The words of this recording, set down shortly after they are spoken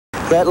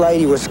That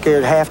lady was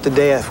scared half to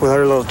death with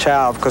her little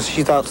child because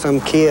she thought some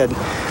kid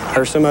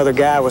or some other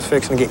guy was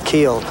fixing to get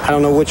killed. I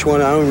don't know which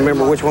one, I don't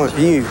remember which one it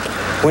was you.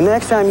 When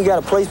next time you got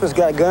a policeman's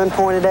got a gun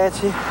pointed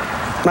at you,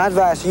 my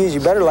advice to you is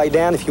you better lay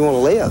down if you want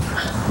to live.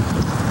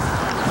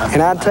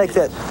 And I'd take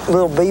that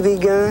little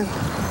BB gun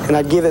and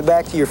I'd give it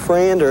back to your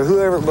friend or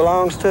whoever it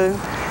belongs to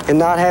and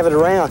not have it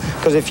around.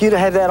 Because if you'd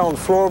have had that on the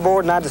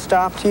floorboard and I'd have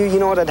stopped you, you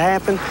know what had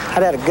happened?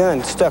 I'd had a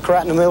gun stuck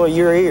right in the middle of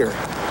your ear.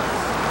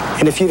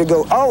 And if you'd have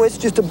go, oh, it's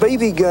just a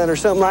BB gun or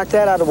something like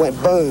that, I'd have went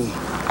boom.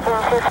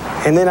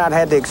 And then I'd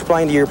had to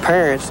explain to your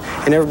parents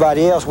and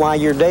everybody else why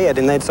you're dead.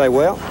 And they'd say,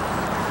 well,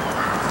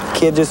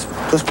 kid just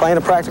was playing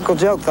a practical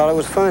joke, thought it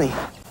was funny.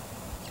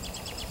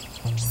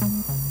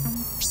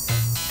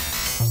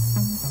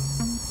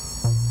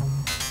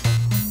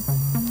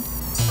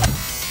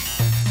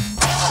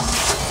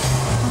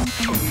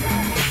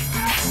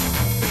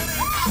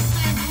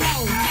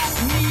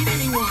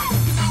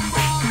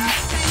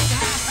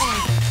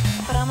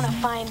 But I'm gonna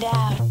find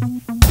out.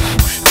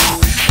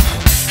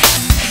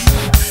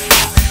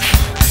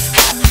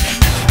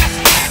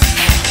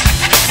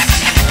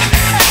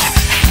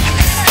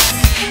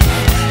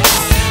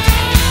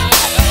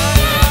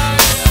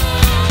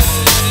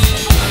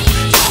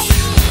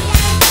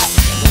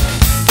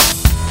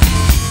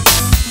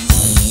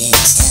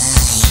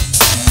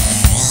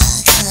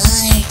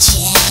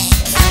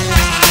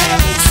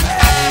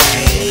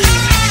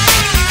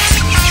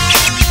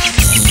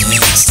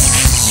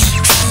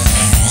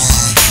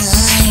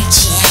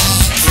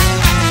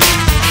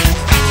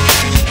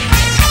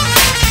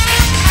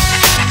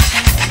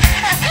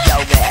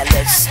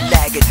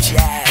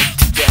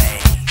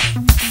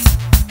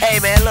 Hey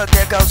man, look,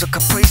 there goes a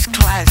Caprice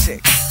Classic.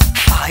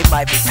 Oh, he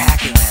might be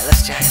packing, man.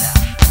 Let's check it out.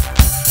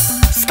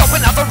 Scoping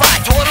out the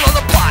ride, rolling on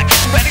the block,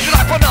 ready to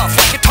knock one off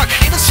like a target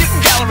in a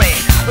shooting gallery.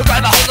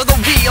 Grab a hold of the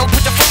wheel,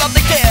 put your foot on the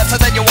gas, and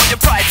then you want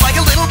your pride like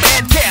a little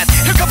man can.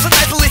 Here comes a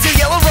nice little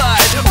yellow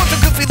ride, with a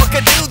goofy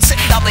looking dude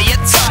sitting on the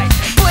inside.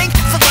 Blink,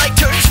 the light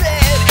turns red,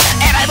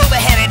 and I move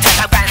ahead and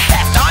take a grand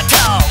theft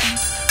auto.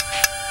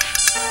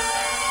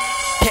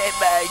 Hey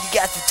man, you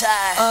got the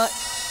tie?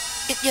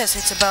 Yes,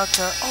 it's about,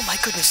 oh my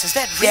goodness, is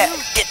that real? Yeah,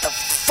 get the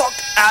fuck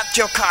out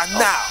your car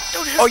now,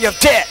 or you're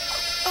dead.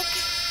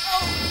 Okay.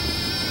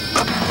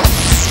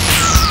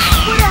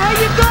 Where the hell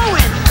you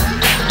going?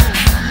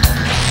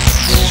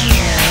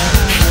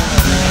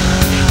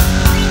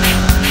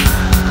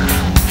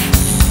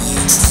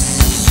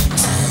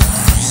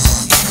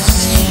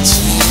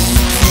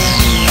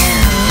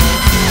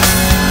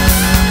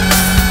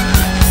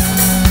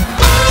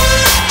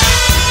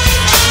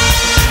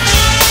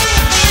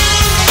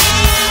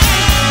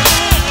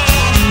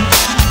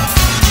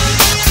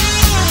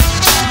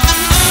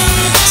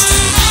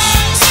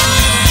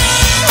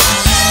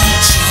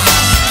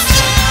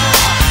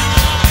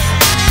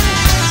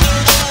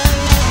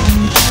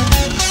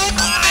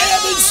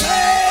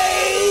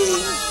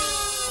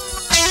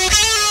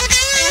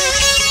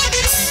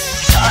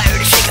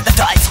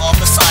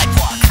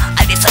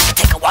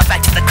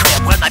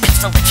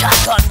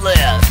 Shotgun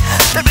live.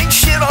 There ain't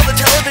shit on the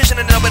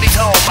television and nobody's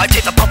home. I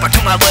take the bumper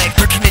to my leg,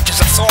 13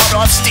 inches of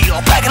sawed-off steel.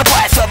 Back in the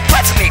blast of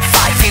blasting me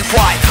 5 feet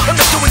wide. I'm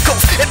not doing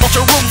ghosts and built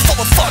a room full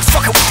of thugs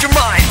fucking with your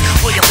mind.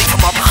 Will you leave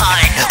them all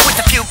behind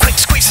with a few quick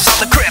squeezes on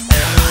the grip?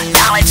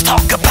 Now let's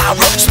talk about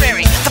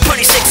Rosemary, the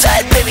pretty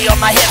six-eyed baby on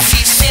my hip.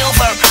 She's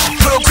silver,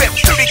 pro grip,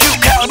 32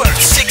 caliber,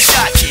 6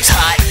 shot. She's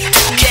hot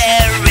to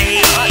carry.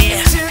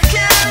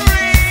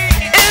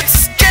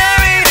 It's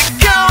scary to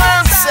go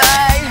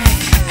outside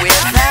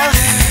without her.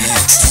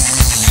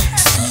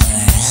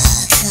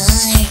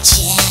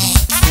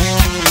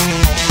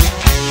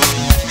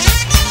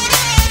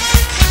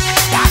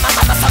 I'm a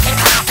motherfucking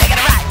clown, taking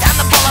a ride down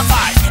the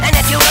boulevard. And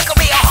if you look at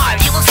me hard,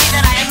 you will see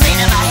that I am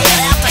leaning my head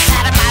out the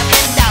side of my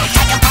window,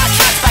 taking pot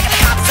shots back at the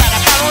cops that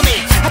are follow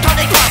me. I'm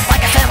totally drunk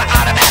like a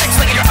semi-automatic,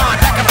 swinging your arm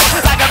back and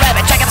forth like a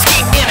rabbit, checking the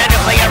scheme in a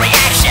nuclear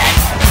reaction.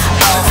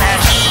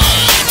 Overheating.